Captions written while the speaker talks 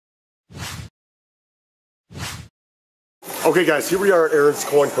Okay guys, here we are at Aaron's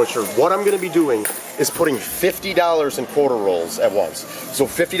Coin Pusher. What I'm gonna be doing is putting $50 in quarter rolls at once. So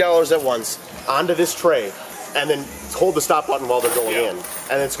 $50 at once onto this tray, and then hold the stop button while they're going in.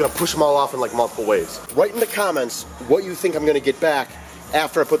 And it's gonna push them all off in like multiple waves. Write in the comments what you think I'm gonna get back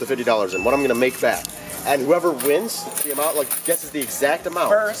after I put the $50 in, what I'm gonna make back. And whoever wins the amount, like guesses the exact amount.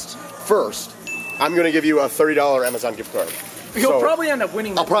 First, I'm gonna give you a $30 Amazon gift card. You'll probably end up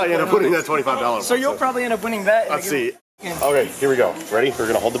winning that. I'll probably end up winning that $25. So you'll probably end up winning that. Let's see. Okay, here we go. Ready? We're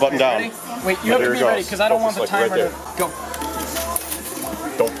gonna hold the button down. Ready? Wait, you have to be ready because I don't want the timer to go.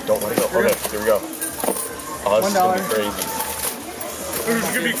 Don't let it go. Okay, here we go. Oh, this is gonna be crazy. This is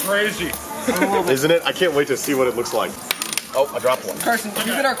gonna be crazy. Isn't it? I can't wait to see what it looks like. Oh, I dropped one. Carson, you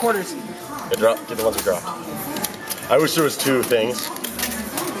get our quarters. Get the ones we dropped. I wish there was two things.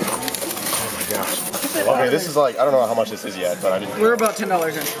 Oh my gosh. Okay, this is like, I don't know how much this is yet, but I didn't. We're about $10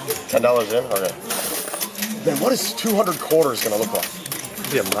 in. $10 in? Okay. Then what is 200 quarters gonna look like?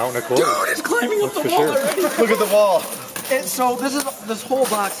 The amount of quarters. Dude, it's climbing up the wall already. Look at the wall. So this whole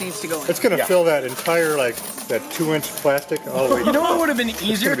box needs to go in. It's gonna fill that entire that 2-inch plastic all the way. You know what would have been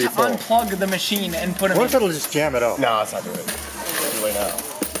easier to unplug the machine and put it. What if it'll just jam it out? No, it's not doing it. Too late now.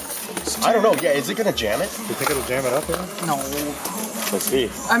 I don't know. Yeah, is it gonna jam it? Do you think it'll jam it up? No. Let's see.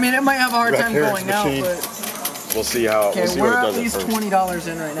 I mean, it might have a hard time going out, but we'll see how. okay, we'll see we're what it at does least $20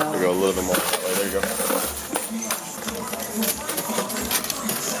 in right now. We'll go a little bit more. There you go.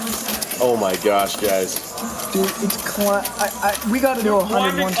 Oh my gosh, guys. Dude, it's we gotta do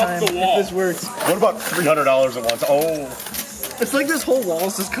 100 one time if this works. What about $300 at once? Oh. It's like this whole wall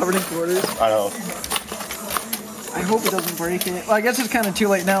is just covered in quarters. I know. I hope it doesn't break it. Well, I guess it's kind of too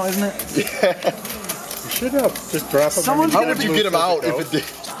late now, isn't it? Yeah. You should have just drop them. How would you get them out if it did?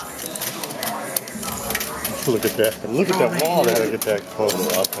 Look at that. Look at that wall. Gotta get that close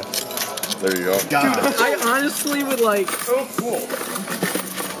up. There you go. Dude, I honestly would like. So cool.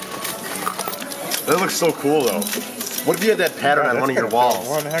 That looks so cool though. What if you had that pattern on one of your walls?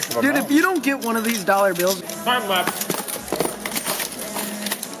 One heck of a Dude, if you don't get one of these dollar bills. Time left.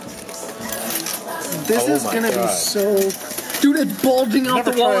 This is gonna be so. Dude, it's bulging out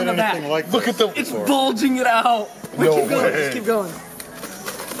the wall in the back. Look at the. It's bulging it out. Wait, No keep going. way. Just keep going.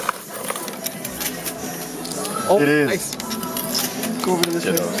 Oh, it is. Nice. Go over to this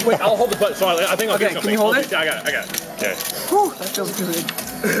way. Wait, I'll hold the button. So I think I'll do something. Can you hold it? I got it. Okay. Whew, that feels good.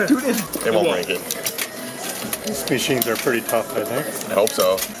 Dude, It won't break it. These machines are pretty tough, I think. I hope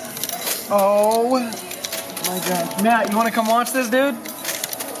so. oh my god. Matt, you want to come watch this, dude?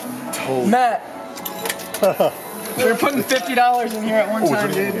 Matt. We're putting $50 in here at one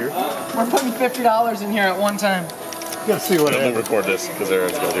time, dude. We're putting $50 in here at one time. Let's see what Let me record this because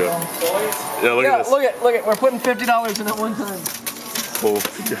Aaron's gonna do it. Yeah, look at this. Look at. We're putting $50 in at one time. Oh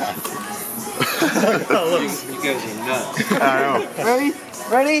god. You guys are nuts. I know.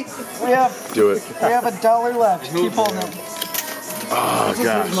 Ready? We have Do it. We have $1 left. Keep holding it. Oh This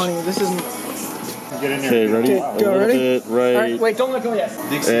gosh. is money. This isn't. Get in here. Okay, ready? Okay, go, ready? Bit, right. All right, wait, don't let go yet.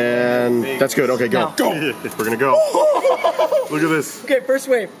 And that's good. Okay, go. Now. Go. We're gonna go. Look at this. Okay, first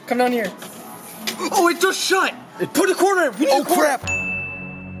wave. Come down here. Oh, it just shut. Put a quarter in. We need a quarter. Crap.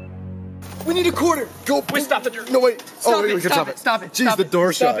 We need a quarter. Go. Wait, stop the door. No, wait. Stop wait, it, we can stop it, stop it, Jeez, stop the it,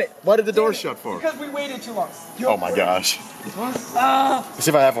 door stop shut. it. Why did the door shut for? Because we waited too long. Oh my gosh. Let's see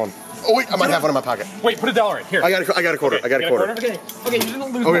if I have one. Oh wait, I might have one in my pocket. Wait, put $1 in here. I got a quarter. I got a quarter. Okay, you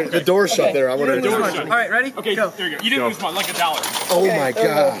didn't lose Okay, much. the door shut there. I You wanted didn't to lose much. All right, ready? Okay, go. there you go. You didn't lose one, like $1. Oh Okay, my there we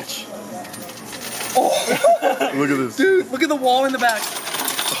go. gosh. Oh. Look at this. Dude, look at the wall in the back.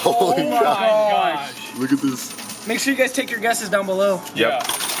 Holy Oh my gosh. Look at this. Make sure you guys take your guesses down below. Yep.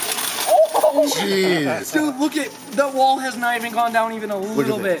 Oh, Jeez. dude, look at the wall has not even gone down even a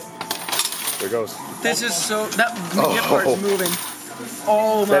little bit. There it goes. This is so that gift card's moving.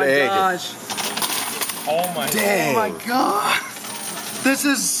 Oh my That egg. gosh. Oh my Dang. Oh my god. This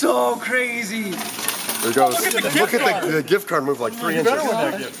is so crazy. There it goes. Look at the gift Look at card. the gift card moved like 3 You inches. better win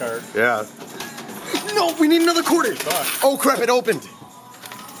that gift card. Yeah. No, we need another quarter. Oh crap! It opened.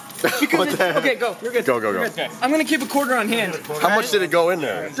 Because What the heck? okay, go. You're good. Go. You're good. Okay. I'm gonna keep a quarter on hand. How much did it go in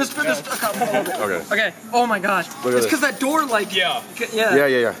there? Just for this. A little bit. Okay. Okay. Oh my gosh. at It's this. because that door, like. Yeah.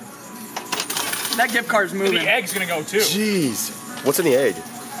 Yeah. That gift card's And moving. the egg's gonna go too. Jeez. What's in the egg?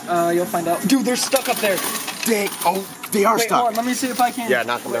 You'll find out. Dude, they're stuck up there. Dang. Oh, they are Wait, stuck. hold on. Let me see if I can. Yeah,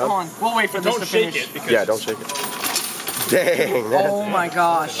 knock them Wait, down. Hold on. We'll wait for this Don't to shake finish. it because Yeah, don't shake it. Dang. That Oh my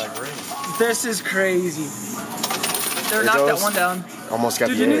gosh. This is crazy. They're There knocked goes. that one down. almost got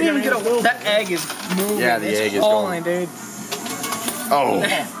Dude, the you didn't egg. even get a. That egg is moving. Yeah, the it's egg is falling, going. dude. Oh.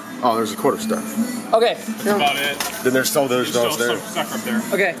 Oh, there's a quarter stuck. Okay. That's about it. Then there's those There's still there. some stuff up there.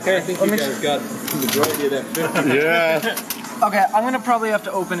 Okay, here. I think you guys got the majority of that 50. Yeah. Okay, I'm gonna probably have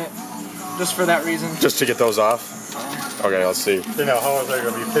to open it just for that reason. Just to get those off. Okay, let's see. You know, how is that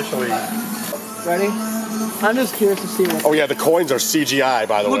going to be officially? Ready? I'm just curious to see what. Oh yeah, the coins are CGI,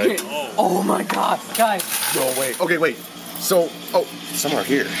 by the Look way. at. Oh my God, guys. No, wait. Okay, wait. So, oh, some are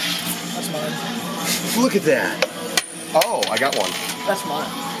here. That's mine. Look at that. Oh, I got one. That's mine.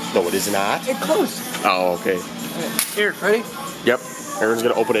 No, it is not. It closed. Oh, okay. Here, ready? Yep. Aaron's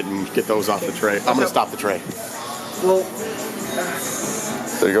gonna open it and get those off the tray. I'm gonna stop the tray. Well,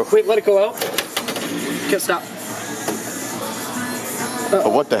 There you go. wait, let it go out. Okay, stop. Oh,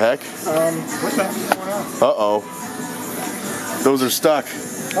 what the heck? What's that? What's going on? Uh-oh. Those are stuck.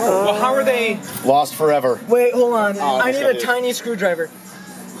 Well, how are they? Lost forever. Wait, hold on. Oh, I need that's a it. tiny screwdriver.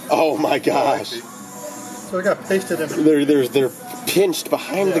 Oh my gosh. So we got pasted in. They're pinched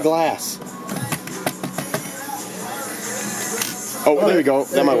behind the glass. Oh, there we go.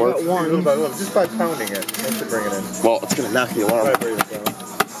 That might work. Little by little, just by pounding it. That should bring it in. Well, it's gonna knock the alarm. Right, bring it down.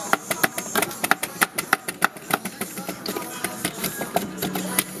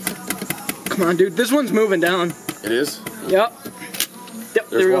 Come on, dude. This one's moving down. It is? Yep. Yep, There's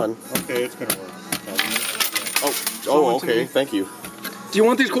there we one. Okay, it's gonna work. Oh, okay. Thank you. Do you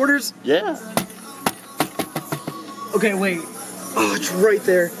want these quarters? Yeah. Okay, wait. Oh, it's right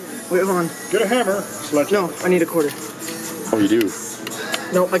there. Wait, hold on. Get a hammer. No, I need a quarter. Oh, you do?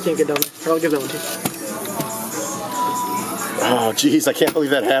 No, I can't get down there. Here, I'll give that one to you. Oh, jeez. I can't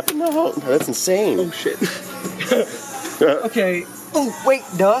believe that happened. No, that's insane. Oh, shit. Okay. Oh, wait,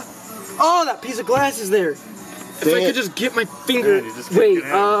 duh. Oh, that piece of glass is there. If Dang I it. could just get my finger. Yeah, you just can't Wait,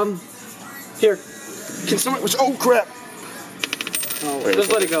 get out. here. Can someone. Oh, crap. Oh, Wait, just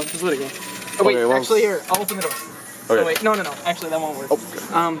okay. let it go. Just let it go. Oh, wait, Okay, well- actually, here. I'll open the door. Okay. Oh, wait. No. Actually, that won't work.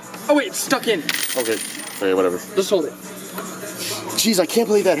 Oh, Oh, wait, it's stuck in. okay. Okay, whatever. Just hold it. Jeez, I can't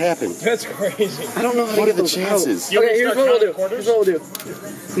believe that happened. That's crazy. I don't know how to What get are the those out. chances? You want Okay, me to here's start what we'll do. counting Here's what we'll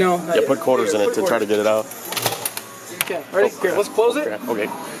do. No. not Yeah, yet. put quarters in it to try to get it out. Okay, ready? Here, let's close it. Crap. Okay.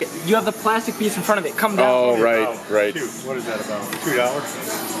 You have the plastic piece in front of it. Come down. Oh, right. Shoot, what is that about?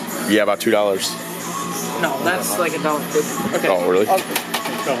 $2? Yeah, about $2. No, that's like $1.50. Okay. Oh, really? Tell me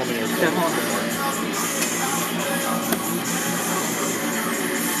it's Yeah, hold on.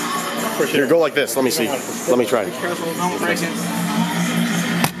 Here, go like this. Let me see. Let me try. Careful, don't break it.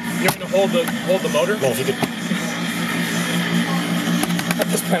 You want me to hold the motor? Man, if you could. At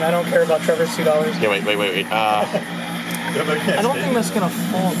this point, I don't care about Trevor's $2. Yeah, wait. I don't think that's gonna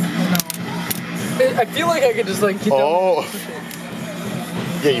fall. No. I feel like I could just like get Oh.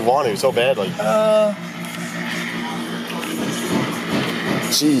 Yeah, you want to so badly.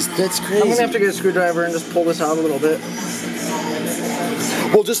 Jeez, that's crazy. I'm gonna have to get a screwdriver and just pull this out a little bit.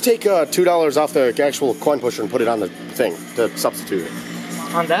 Well, just take $2 off the actual coin pusher and put it on the thing to substitute it.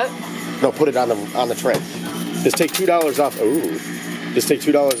 On that? No, put it on the tray. Just take $2 off. Ooh. Just take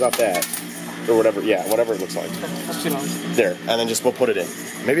 $2 off that, or whatever. Yeah, whatever it looks like. That's $2. There, and then we'll put it in.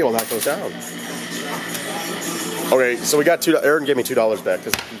 Maybe we'll knock those down. Okay, so we got Aaron gave me $2 back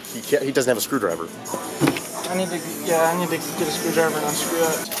because he doesn't have a screwdriver. I need to get a screwdriver and unscrew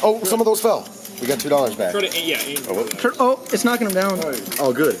that. Oh, some of those fell. We got $2 back. Try to, yeah. Oh, it's knocking them down.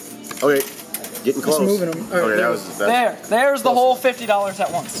 Oh, good. Okay, getting close. Just moving them. All right, Okay, there. There's the whole $50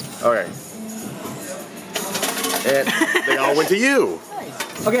 at once. Okay. And they all went to you.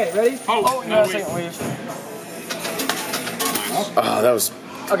 Okay, ready? Oh, you no, got a wait. second wave. Oh, that was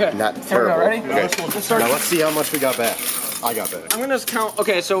Okay. not Here we terrible. go. Ready? Okay. Let's start. Now let's see how much we got back. I got back. I'm gonna just count.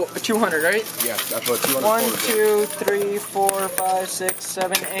 Okay, so 200, right? Yes, I put 200. 1, 2, 3, 4, 5, 6,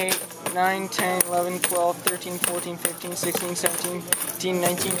 7, 8, 9, 10, 11, 12, 13, 14, 15, 16, 17, 18,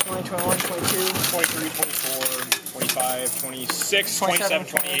 19, 20, 21, 22, 23, 24, 25, 26, 27, 27,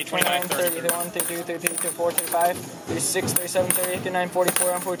 28, 29, 29, 30, 31, 32, 33, 34, 35, 36, 37, 38, 39, 40,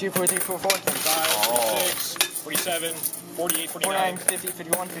 41, 42, 43, 44, 46, 47, 48, 49, 49. 50,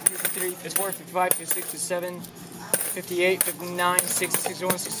 51, 52, 53, 54, 55, 56, 57, 58, 59, 60,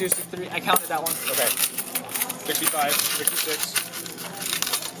 61, 62, 63. I counted that one. Okay. 65, 66,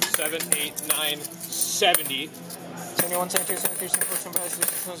 7, 8, 9, 70. 71, 72, 73, 74, 75,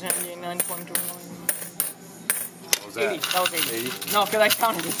 76, 77, 78, 79, 20, 21. What was 80. That was 80. No, because I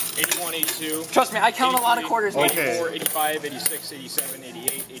counted it. 81, 82. Trust me, I count a lot of 83, quarters. man. 84, 85, 86, 87,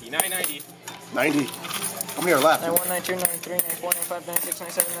 88, 89, 90. 90. How many are left? 91, 92, 93, 94, 95, 96,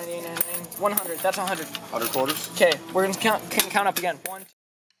 97, 98, 99, 100. That's 100. 100 quarters? Okay, we're going to count up again. 1, 2.